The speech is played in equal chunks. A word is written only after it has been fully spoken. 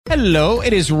Hello,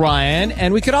 it is Ryan,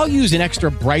 and we could all use an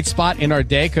extra bright spot in our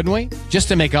day, couldn't we? Just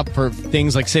to make up for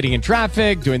things like sitting in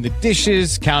traffic, doing the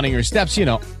dishes, counting your steps,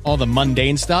 all the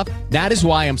mundane stuff. That is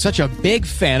why I'm such a big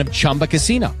fan of Chumba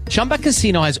Casino. Chumba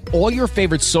Casino has all your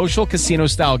favorite social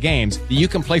casino-style games that you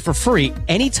can play for free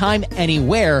anytime,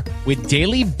 anywhere with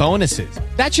daily bonuses.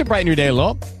 That should brighten your day a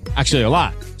little. Actually, a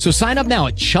lot. So sign up now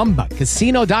at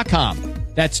ChumbaCasino.com.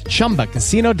 That's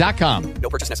ChumbaCasino.com. No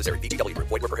purchase necessary. VGW Group.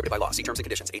 Void where prohibited by law. See terms and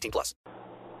conditions. 18+.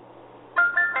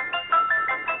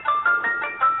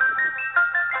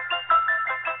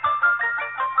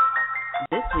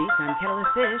 This week on Kettle of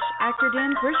Fish, actor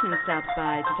Dan Frischman stops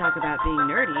by to talk about being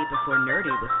nerdy before nerdy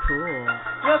was cool.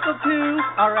 Welcome to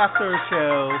our after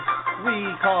show we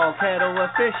call Kettle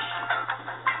of Fish,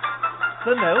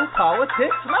 the No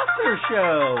Politics Master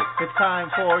Show. It's time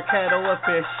for Kettle of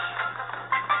Fish.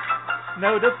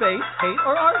 No debate, hate,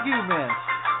 or argument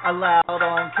allowed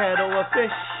on Kettle of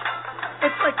Fish.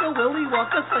 It's like a Willy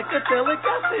Wonka psychedelic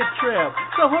acid trip.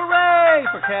 So hooray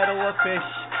for Kettle of Fish.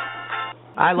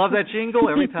 I love that jingle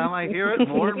every time I hear it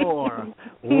more and more.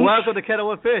 Welcome to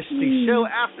Kettle of Fish, the show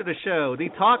after the show, the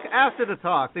talk after the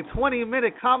talk, the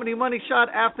 20-minute comedy money shot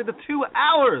after the 2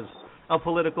 hours of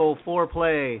political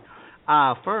foreplay.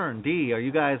 Fern, D, are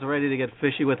you guys ready to get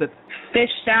fishy with it?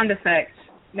 Fish sound effects.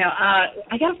 Now,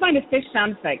 I gotta find a fish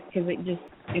sound effect because it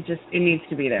needs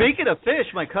to be there. Speaking of fish,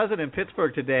 my cousin in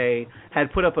Pittsburgh today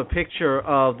had put up a picture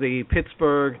of the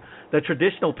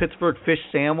traditional Pittsburgh fish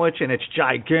sandwich, and it's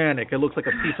gigantic. It looks like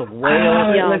a piece of whale.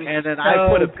 And then I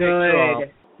put a picture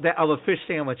of a fish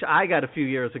sandwich I got a few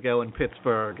years ago in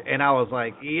Pittsburgh, and I was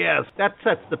like, yes, that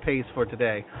sets the pace for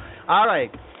today. All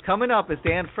right. Coming up is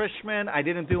Dan Frischman. I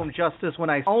didn't do him justice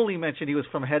when I only mentioned he was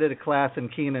from Head of the Class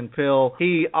and Keen and Peele.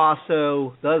 He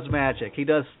also does magic. He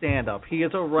does stand-up. He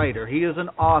is a writer. He is an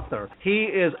author. He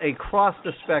is across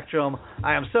the spectrum.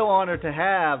 I am so honored to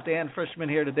have Dan Frischman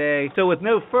here today. So with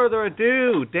no further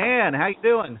ado, Dan, how you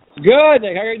doing? Good,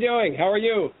 Nick. How are you doing? How are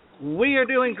you? We are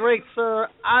doing great, sir.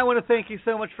 I want to thank you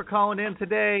so much for calling in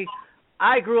today.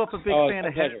 I grew up a big fan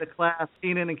of Head of the Class,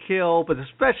 Keenan and Kill, but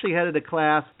especially Head of the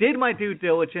Class. Did my due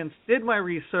diligence, did my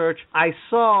research. I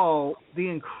saw the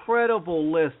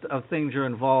incredible list of things you're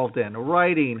involved in: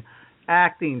 writing,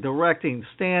 acting, directing,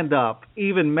 stand-up,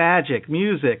 even magic,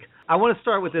 music. I want to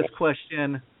start with this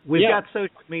question. We've got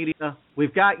social media.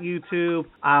 We've got YouTube.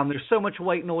 There's so much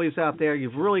white noise out there.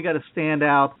 You've really got to stand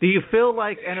out. Do you feel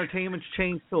like entertainment's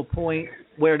changed to a point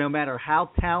where no matter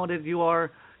how talented you are,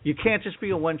 you can't just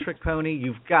be a one-trick pony?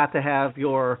 You've got to have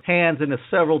your hands in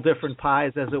several different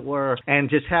pies, as it were, and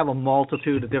just have a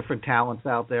multitude of different talents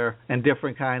out there and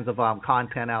different kinds of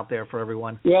content out there for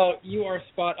everyone. Well, you are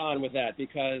spot on with that,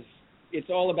 because it's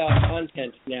all about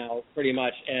content now, pretty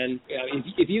much. And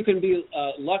if you can be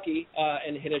lucky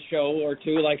and hit a show or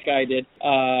two like I did,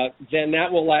 then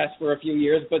that will last for a few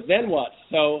years. But then what?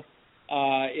 So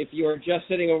if you're just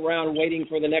sitting around waiting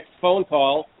for the next phone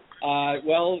call,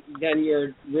 well, then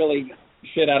you're really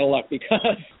shit out of luck,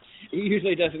 because it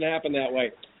usually doesn't happen that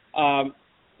way.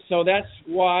 So that's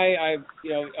why I,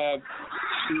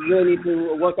 really need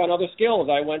to work on other skills.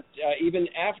 I went, even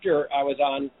after I was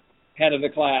on Head of the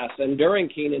Class and during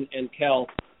Keenan and Kel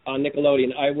on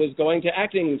Nickelodeon, I was going to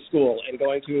acting school and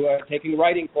going to taking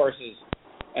writing courses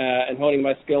and honing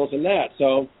my skills in that.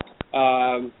 So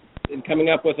and coming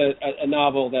up with a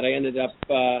novel that I ended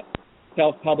up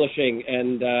self-publishing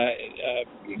and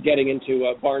getting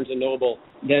into Barnes & Noble,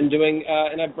 then doing,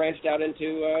 and I branched out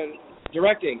into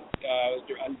directing.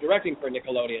 I'm directing for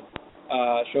Nickelodeon,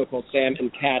 a show called Sam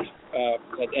and Cat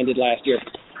that ended last year.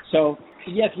 So,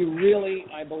 yes, you really,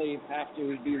 I believe, have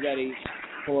to be ready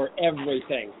for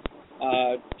everything.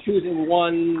 Choosing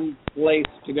one place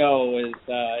to go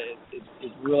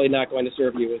is really not going to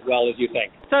serve you as well as you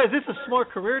think. So is this a smart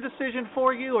career decision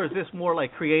for you, or is this more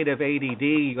like creative ADD?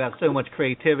 You have so much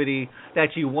creativity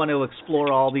that you want to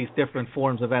explore all these different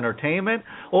forms of entertainment?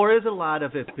 Or is a lot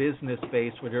of it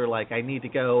business-based where you're like, I need to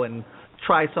go and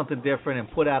try something different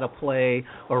and put out a play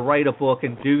or write a book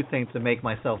and do things to make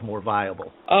myself more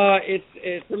viable?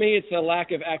 For me, it's a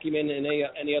lack of acumen in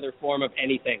any other form of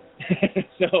anything.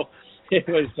 So it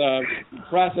was a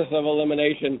process of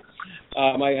elimination.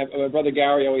 My brother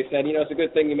Gary always said, it's a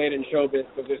good thing you made it in showbiz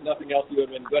because there's nothing else you would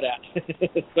have been good at.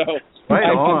 So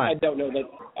I don't know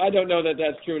that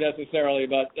that's true necessarily,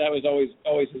 but that was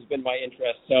always has been my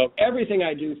interest. So everything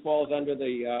I do falls under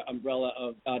the umbrella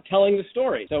of telling the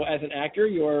story. So as an actor,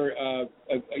 you're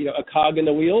a cog in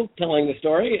the wheel telling the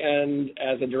story, and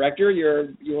as a director,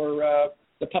 you're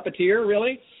the puppeteer,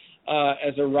 really.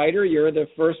 As a writer, you're the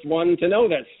first one to know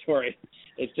that story.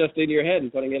 It's just in your head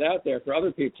and putting it out there for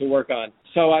other people to work on.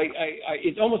 So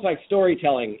it's almost like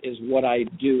storytelling is what I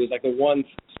do, is like the one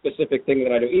specific thing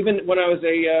that I do. Even when I was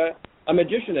a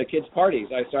magician at kids' parties,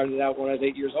 I started out when I was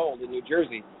 8 years old in New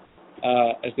Jersey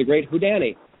as the great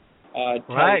Houdini.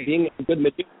 Right. Being a good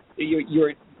magician,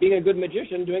 you're being a good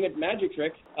magician, doing a magic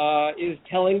trick is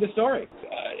telling the story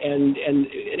and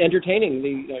entertaining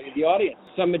the audience.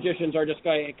 Some magicians are just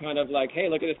kind of like, hey,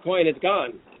 look at this coin, it's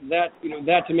gone. That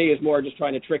to me is more just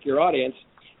trying to trick your audience.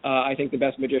 I think the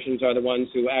best magicians are the ones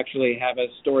who actually have a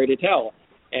story to tell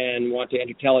and want to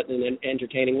tell it in an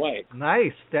entertaining way.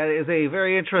 Nice. That is a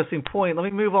very interesting point. Let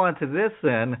me move on to this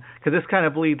then, because this kind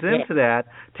of bleeds into that.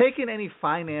 Taking any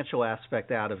financial aspect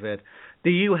out of it, do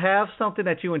you have something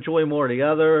that you enjoy more than the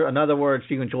other? In other words,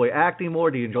 do you enjoy acting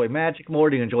more? Do you enjoy magic more?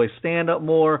 Do you enjoy stand-up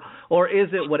more? Or is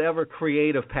it whatever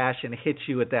creative passion hits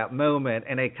you at that moment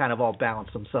and they kind of all balance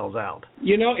themselves out?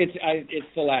 It's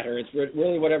the latter. It's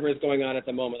really whatever is going on at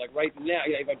the moment. Like right now,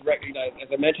 as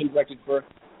I mentioned, directed for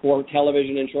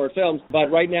television and short films. But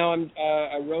right now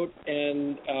I wrote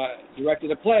and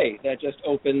directed a play that just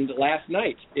opened last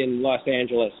night in Los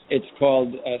Angeles. It's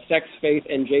called Sex, Faith,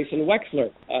 and Jason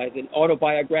Wexler. It's an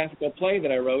autobiographical play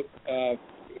that I wrote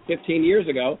 15 years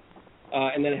ago.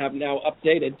 And then have now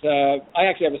updated. I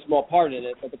actually have a small part in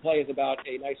it, but the play is about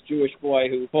a nice Jewish boy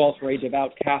who falls for a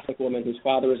devout Catholic woman whose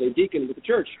father is a deacon with the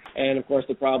church, and of course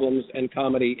the problems and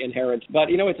comedy inherent. But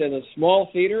it's in a small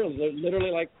theater,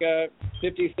 literally like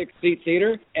 56-seat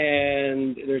theater,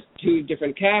 and there's 2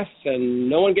 different casts, and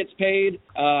no one gets paid.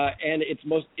 And it's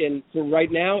for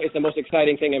right now, it's the most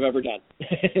exciting thing I've ever done,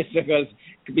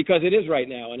 because it is right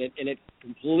now, and it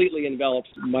completely envelops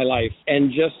my life. And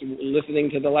just listening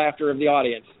to the laughter of the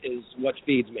audience is what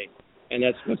feeds me, and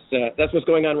that's what's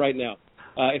going on right now.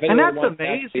 And that's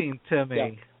amazing to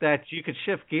me that you could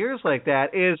shift gears like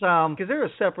that. Is there a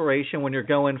separation when you're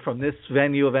going from this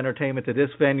venue of entertainment to this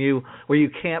venue where you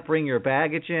can't bring your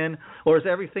baggage in, or is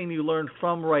everything you learned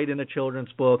from writing a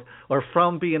children's book or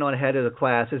from being on head of the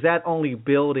class, is that only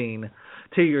building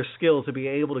to your skills to be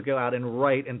able to go out and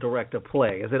write and direct a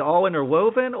play? Is it all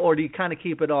interwoven, or do you kind of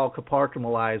keep it all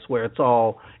compartmentalized where it's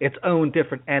all its own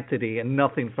different entity and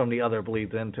nothing from the other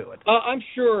bleeds into it? I'm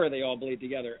sure they all bleed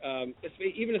together.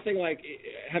 Even a thing like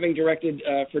having directed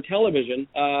for television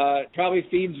probably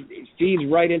feeds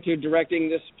right into directing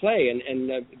this play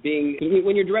and being,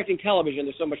 when you're directing television,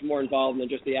 there's so much more involved than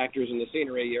just the actors and the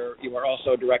scenery. You are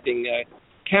also directing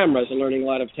cameras and learning a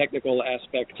lot of technical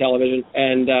aspect of television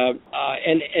and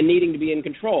needing to be in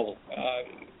control.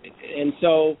 And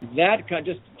so that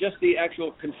just the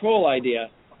actual control idea,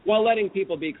 while letting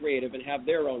people be creative and have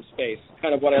their own space,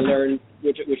 kind of what I learned,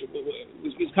 which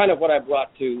is kind of what I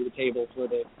brought to the table for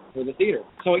the theater.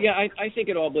 So I think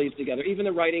it all bleeds together. Even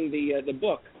the writing the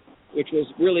book, which was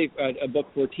really a book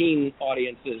for teen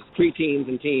audiences, preteens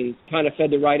and teens, kind of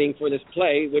fed the writing for this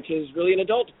play, which is really an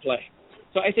adult play.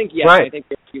 So I think, right. I think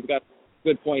you've got a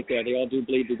good point there. They all do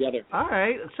bleed together. All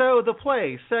right. So the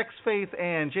play, Sex, Faith,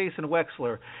 and Jason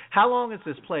Wexler, how long is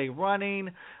this play running?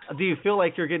 Do you feel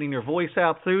like you're getting your voice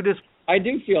out through this? I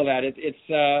do feel that.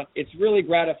 It's really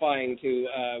gratifying to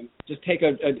just take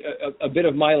a bit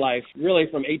of my life, really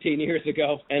from 18 years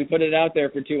ago, and put it out there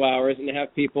for 2 hours and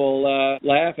have people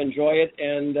laugh, enjoy it,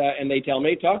 and they tell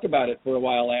me, talk about it for a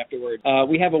while afterward.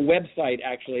 We have a website,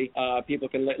 actually. People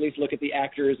can at least look at the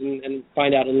actors and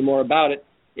find out a little more about it.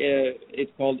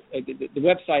 It's called, the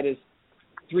website is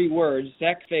 3 words,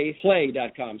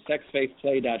 sexfaithplay.com,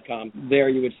 sexfaithplay.com. There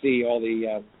you would see all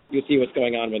the... you see what's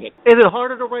going on with it. Is it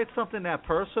harder to write something that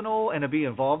personal and to be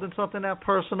involved in something that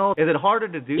personal? Is it harder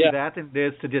to do that than it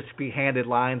is to just be handed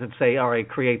lines and say, all right,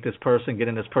 create this person, get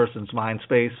in this person's mind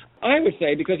space? I would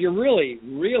say because you're really,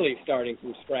 really starting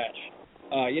from scratch.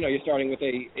 You're starting with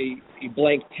a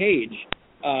blank page.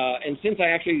 And since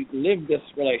I actually lived this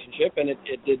relationship and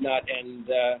it did not end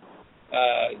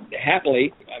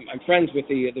happily, I'm friends with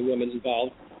the women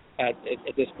involved at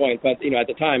this point. But, at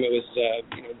the time it was,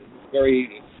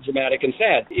 very dramatic and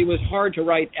sad. It was hard to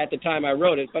write at the time I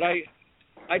wrote it, but I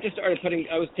just started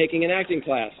I was taking an acting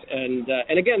class. And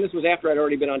again, this was after I'd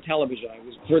already been on television.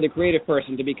 For the creative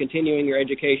person to be continuing your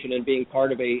education and being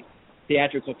part of a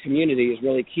theatrical community is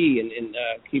really key in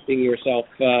keeping yourself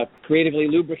creatively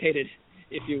lubricated,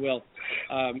 if you will.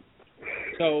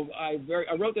 So I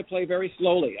wrote the play very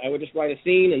slowly. I would just write a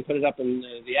scene and put it up in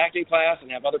the acting class and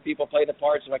have other people play the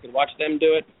part so I could watch them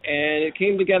do it. And it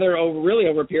came together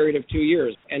over a period of 2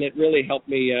 years. And it really helped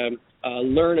me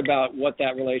learn about what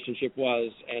that relationship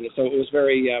was. And so it was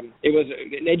it was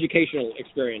an educational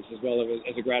experience as well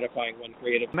as a gratifying one,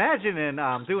 creative. Imagine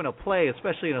doing a play,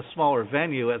 especially in a smaller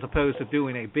venue, as opposed to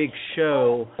doing a big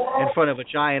show in front of a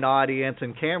giant audience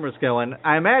and cameras going.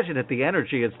 I imagine that the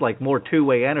energy is like more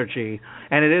two-way energy,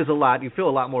 and it is you feel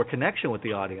a lot more connection with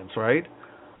the audience, right?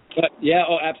 Yeah,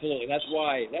 absolutely. That's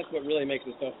what really makes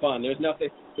it so fun.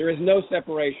 There is no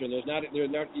separation. You're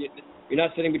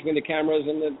not sitting between the cameras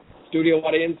and the studio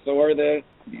audience or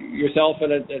yourself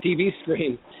and a TV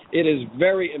screen. It is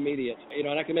very immediate.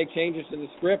 And I can make changes to the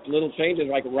script, little changes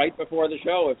like right before the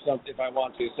show if I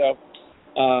want to. So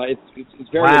it's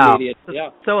very immediate.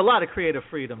 Yeah. So a lot of creative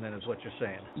freedom then is what you're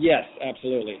saying. Yes,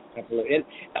 absolutely. And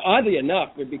oddly enough,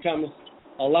 it becomes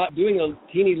a lot. Doing a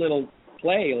teeny little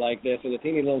play like this in a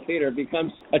teeny little theater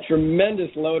becomes a tremendous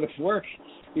load of work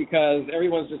because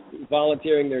everyone's just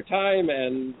volunteering their time,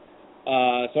 and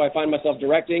so I find myself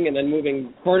directing and then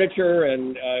moving furniture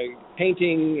and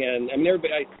painting, and I mean,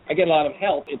 I get a lot of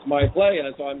help. It's my play,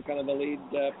 and so I'm kind of the lead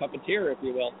puppeteer, if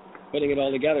you will, putting it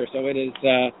all together. So it is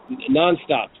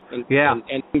nonstop and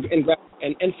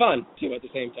fun too at the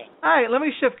same time. All right, let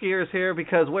me shift gears here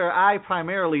because where I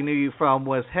primarily knew you from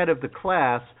was head of the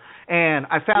class. And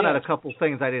I found out a couple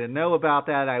things I didn't know about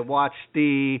that. I watched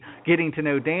the Getting to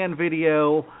Know Dan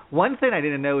video. One thing I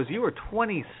didn't know is you were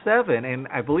 27, and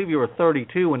I believe you were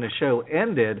 32 when the show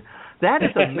ended. That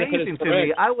is amazing to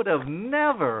me. I would have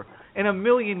never in a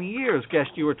million years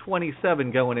guessed you were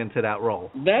 27 going into that role.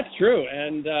 That's true.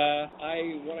 And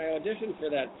when I auditioned for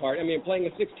that part, playing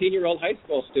a 16-year-old high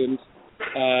school student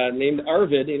named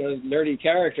Arvid, nerdy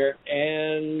character,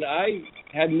 and I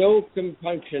had no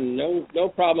compunction, no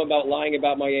problem about lying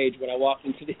about my age when I walked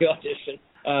into the audition.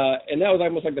 And that was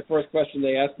almost like the first question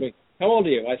they asked me. How old are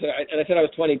you? I said I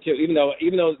was 22, even though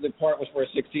the part was for a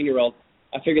 16-year-old.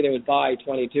 I figured they would buy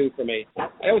 22 for me.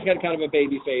 I always had kind of a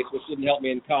baby face, which didn't help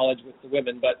me in college with the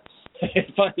women, but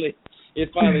it finally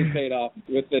paid off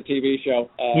with the TV show.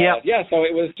 Yeah, so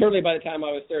it was certainly by the time I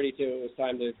was 32, it was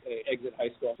time to exit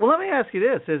high school. Well, let me ask you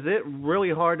this. Is it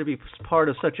really hard to be part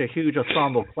of such a huge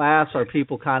ensemble class? Are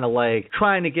people kind of like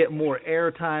trying to get more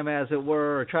airtime, as it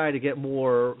were, or trying to get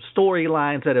more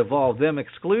storylines that involve them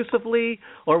exclusively?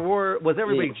 Or was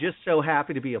everybody just so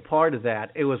happy to be a part of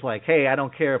that? It was like, hey, I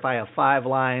don't care if I have 5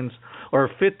 lines or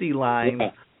 50 lines.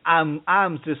 Yeah.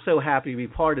 I'm just so happy to be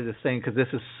part of this thing because this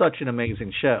is such an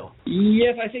amazing show.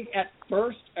 Yes, I think at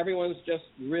first everyone's just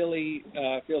really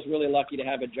feels really lucky to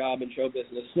have a job in show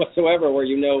business whatsoever, where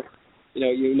you know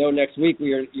next week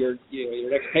where your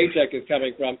next paycheck is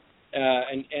coming from,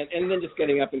 and then just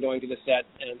getting up and going to the set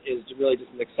is really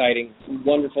just an exciting,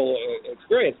 wonderful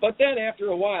experience. But then after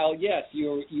a while, yes,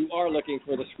 you are looking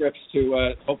for the scripts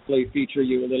to hopefully feature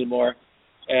you a little more,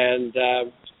 and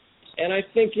I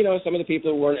think, some of the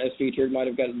people who weren't as featured might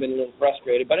have been a little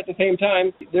frustrated. But at the same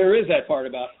time, there is that part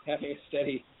about having a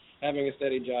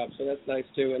steady job. So that's nice,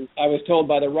 too. And I was told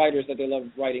by the writers that they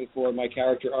loved writing for my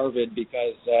character, Arvid,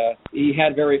 because he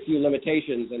had very few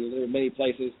limitations and there were many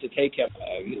places to take him.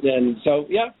 And so,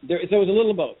 so it was a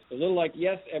little both. A little like,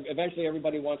 yes, eventually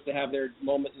everybody wants to have their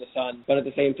moment in the sun. But at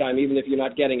the same time, even if you're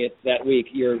not getting it that week,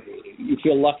 you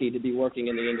feel lucky to be working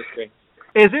in the industry.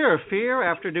 Is there a fear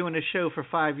after doing this show for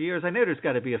 5 years? I know there's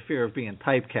got to be a fear of being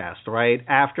typecast, right?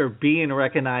 After being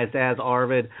recognized as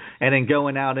Arvid and then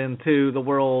going out into the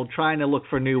world trying to look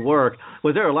for new work,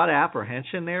 was there a lot of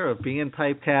apprehension there of being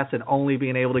typecast and only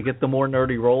being able to get the more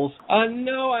nerdy roles?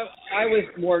 No, I was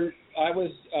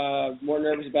more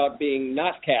nervous about being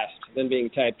not cast than being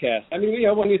typecast. I mean,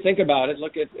 when you think about it,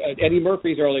 look at Eddie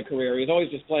Murphy's early career. He was always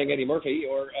just playing Eddie Murphy,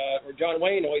 or John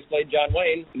Wayne always played John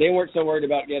Wayne. They weren't so worried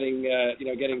about getting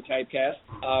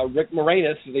typecast. Rick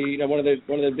Moranis, one of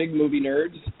the big movie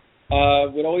nerds,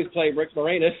 would always play Rick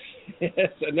Moranis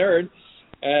as a nerd,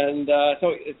 and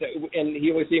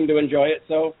he always seemed to enjoy it.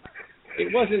 So it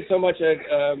wasn't so much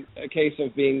a case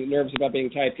of being nervous about being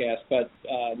typecast, but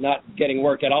not getting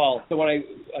work at all. So when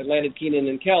I landed Keenan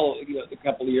and Kel a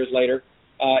couple of years later,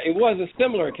 it was a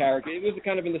similar character. It was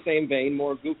kind of in the same vein,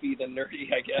 more goofy than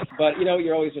nerdy, I guess. But,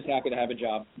 you're always just happy to have a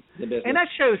job in the business. And that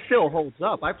show still holds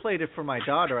up. I played it for my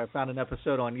daughter. I found an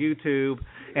episode on YouTube,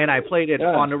 and I played it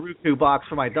on the Roku box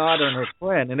for my daughter and her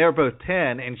friend, and they were both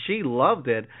 10, and she loved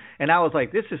it. And I was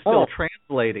like, this is still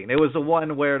translating. It was the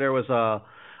one where there was a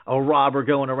robber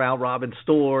going around robbing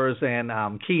stores, and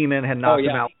Keenan had knocked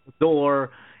him out the door,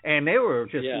 and they were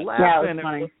just laughing. That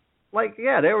was funny.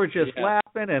 They were just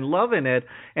laughing and loving it,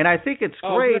 and I think it's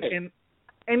great.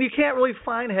 And you can't really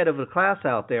find head of the class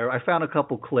out there. I found a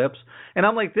couple clips, and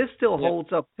I'm like, this still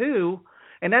holds up too.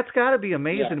 And that's got to be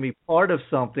amazing to be part of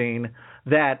something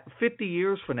that 50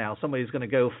 years from now, somebody's going to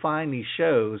go find these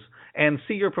shows and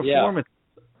see your performance,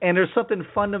 and there's something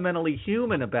fundamentally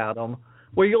human about them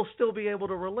where you'll still be able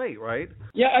to relate, right?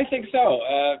 Yeah, I think so.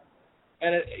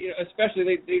 And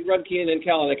especially they run Keenan and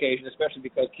Kel on occasion, especially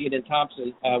because Kenan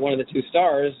Thompson, one of the two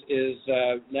stars, is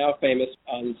now famous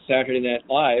on Saturday Night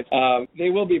Live.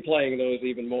 They will be playing those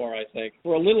even more, I think.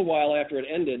 For a little while after it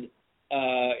ended,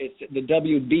 it's the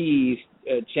WB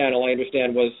channel, I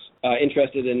understand, was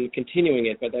interested in continuing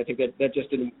it, but I think that just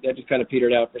kind of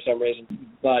petered out for some reason.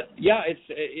 But yeah,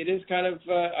 it is kind of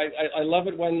I love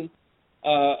it when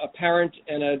a parent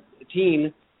and a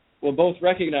teen will both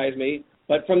recognize me,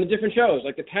 but from the different shows.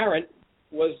 Like the parent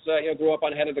was grew up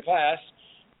on Head of the Class,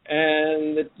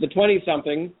 and the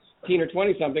 20-something, teen or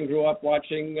 20-something, grew up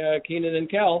watching Kenan and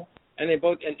Kel. And they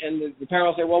both, and the parent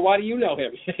will say, "Well, why do you know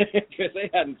him?" Because they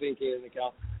hadn't seen Kenan and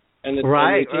Kel. And the teen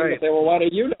will say, "Well, why do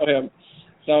you know him?"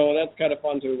 So that's kind of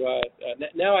fun to.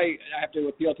 Now I have to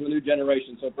appeal to a new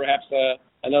generation. So perhaps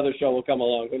another show will come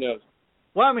along. Who knows?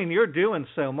 Well, I mean, you're doing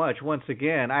so much. Once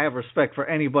again, I have respect for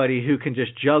anybody who can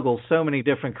just juggle so many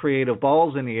different creative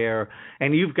balls in the air,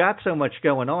 and you've got so much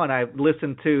going on. I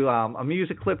listened to a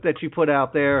music clip that you put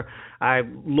out there. I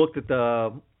looked at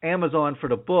the Amazon for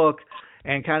the book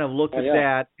and kind of looked at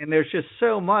that, and there's just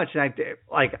so much. And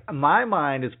my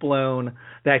mind is blown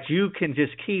that you can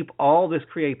just keep all this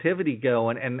creativity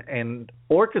going and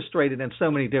orchestrate it in so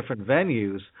many different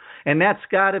venues. And that's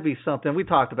got to be something, we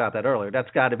talked about that earlier, that's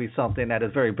got to be something that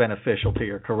is very beneficial to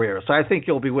your career. So I think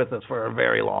you'll be with us for a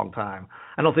very long time.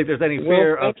 I don't think there's any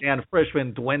fear of Dan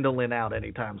Frischman dwindling out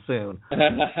anytime soon.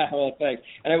 Well, thanks.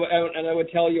 And I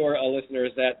would tell your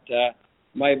listeners that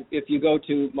if you go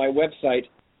to my website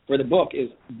for the book is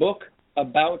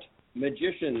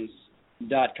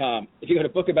bookaboutmagicians.com. If you go to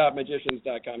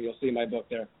bookaboutmagicians.com, you'll see my book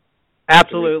there.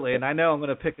 Absolutely, and I know I'm going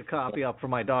to pick a copy up for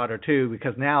my daughter, too,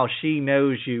 because now she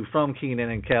knows you from Kenan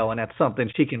and Kel, and that's something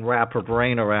she can wrap her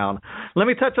brain around. Let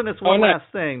me touch on this one last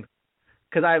thing,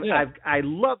 because I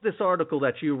love this article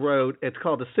that you wrote. It's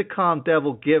called The Sitcom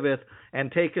Devil Giveth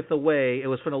and Taketh Away. It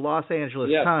was from the Los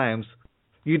Angeles Times.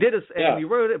 You did and you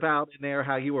wrote about in there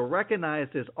how you were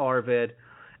recognized as Arvid,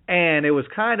 and it was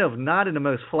kind of not in the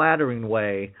most flattering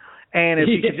way. And if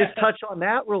you could just touch on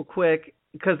that real quick,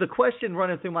 because the question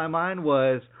running through my mind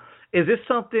was, is this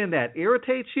something that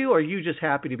irritates you, or are you just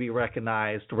happy to be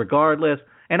recognized regardless?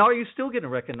 And are you still getting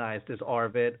recognized as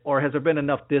Arvid, or has there been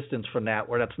enough distance from that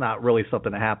where that's not really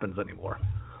something that happens anymore?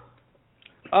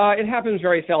 It happens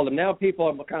very seldom. Now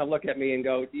people kind of look at me and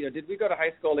go, did we go to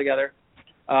high school together?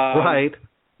 Right.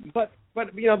 But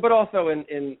also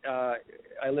in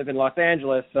I live in Los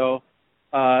Angeles, so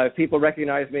if people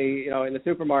recognize me, in the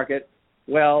supermarket,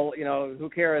 well, who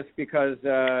cares? Because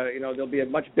there'll be a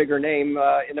much bigger name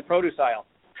in the produce aisle.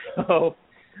 So,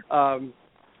 I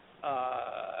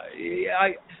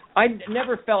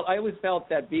always felt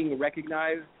that being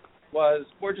recognized was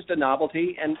more just a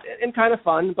novelty and kind of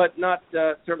fun, but not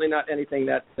certainly not anything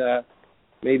that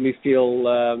made me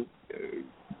feel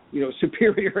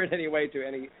superior in any way to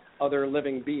any other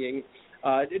living being.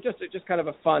 It's just kind of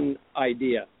a fun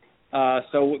idea.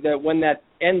 So that when that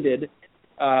ended,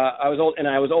 I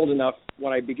was old enough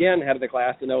when I began Head of the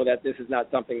Class to know that this is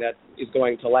not something that is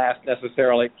going to last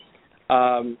necessarily.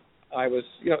 I was,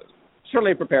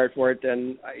 certainly prepared for it,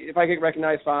 and if I get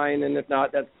recognized, fine, and if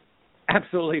not, that's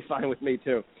absolutely fine with me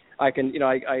too. I can,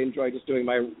 I enjoy just doing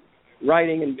my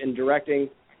writing and directing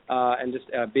and just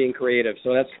being creative.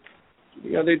 So that's,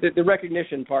 the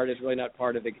recognition part is really not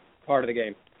part of the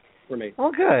game for me.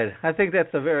 Well, good. I think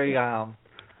that's a very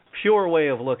pure way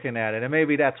of looking at it, and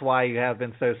maybe that's why you have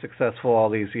been so successful all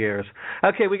these years.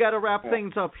 Okay, we got to wrap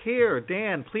things up here.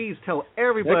 Dan, please tell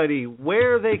everybody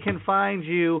where they can find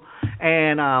you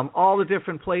and all the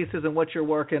different places and what you're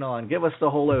working on. Give us the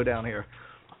whole lowdown here.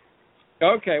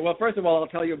 Okay, well, first of all, I'll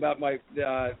tell you about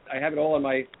I have it all on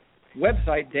my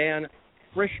website,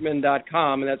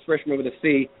 danfrischman.com, and that's Frischman with a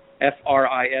C,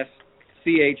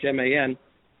 Frischman.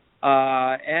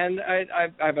 And I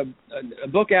have a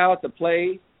book out, the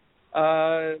play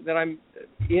that I'm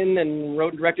in and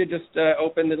wrote and directed, just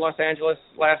opened in Los Angeles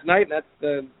last night. That's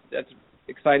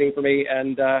exciting for me,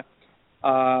 and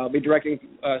I'll be directing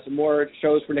some more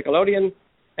shows for Nickelodeon,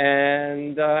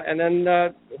 and then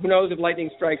who knows if lightning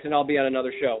strikes and I'll be on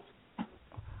another show.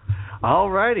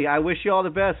 All righty. I wish you all the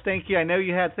best. Thank you. I know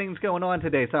you had things going on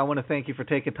today, so I want to thank you for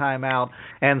taking time out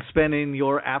and spending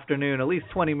your afternoon, at least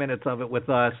 20 minutes of it with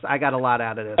us. I got a lot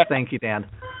out of this. Thank you, Dan.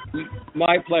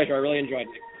 My pleasure. I really enjoyed it.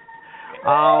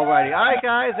 All righty. All right,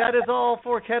 guys. That is all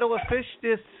for Kettle of Fish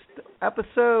this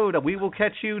episode. We will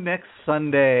catch you next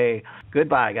Sunday.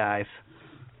 Goodbye, guys.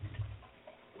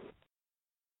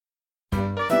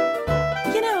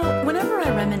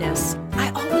 guess.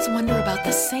 I always wonder about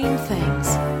the same things.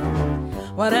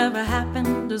 Whatever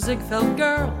happened to Ziegfeld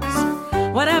girls?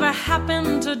 Whatever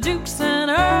happened to Dukes and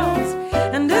Earls?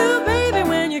 And oh, baby,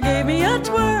 when you gave me a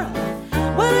twirl,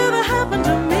 whatever happened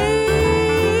to me?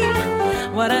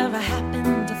 Whatever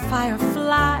happened to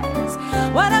fireflies?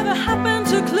 Whatever happened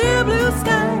to clear blue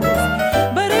skies?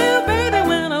 But oh, baby,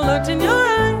 when I looked in your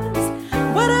eyes,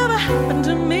 whatever happened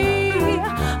to me?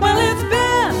 Well, it's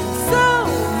been so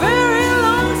very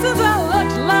long since I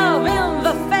looked love in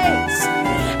the face,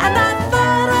 and I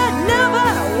thought I'd never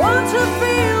want to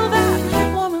feel that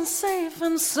woman's safe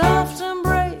and soft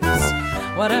embrace.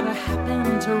 Whatever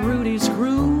happened to Rudy's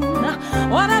croon?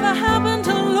 Whatever happened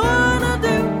to Lorna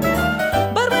Doone?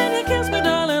 But when you kissed me,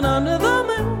 darling, under the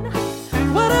moon,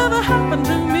 whatever happened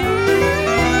to me?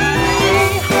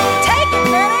 Take it,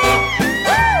 Betty!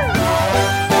 Woo!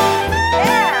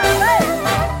 Yeah, baby!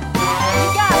 You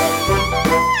got it! Swing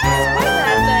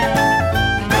that thing! Woo!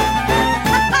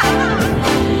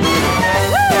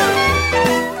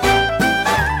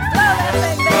 Blow that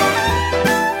thing, baby!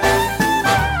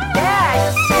 Yeah,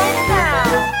 just swing it now!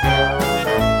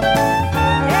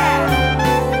 Yeah!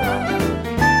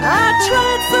 I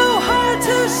tried so hard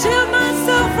to shield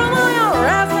myself from all your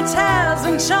razzmatazz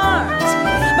and charms,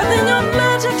 but then your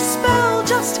magic spell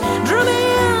just drew me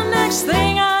in. Next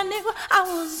thing I knew, I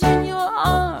was in your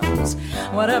arms.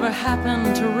 Whatever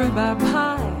happened to rhubarb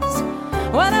pies?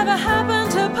 Whatever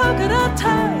happened to polka dot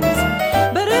ties?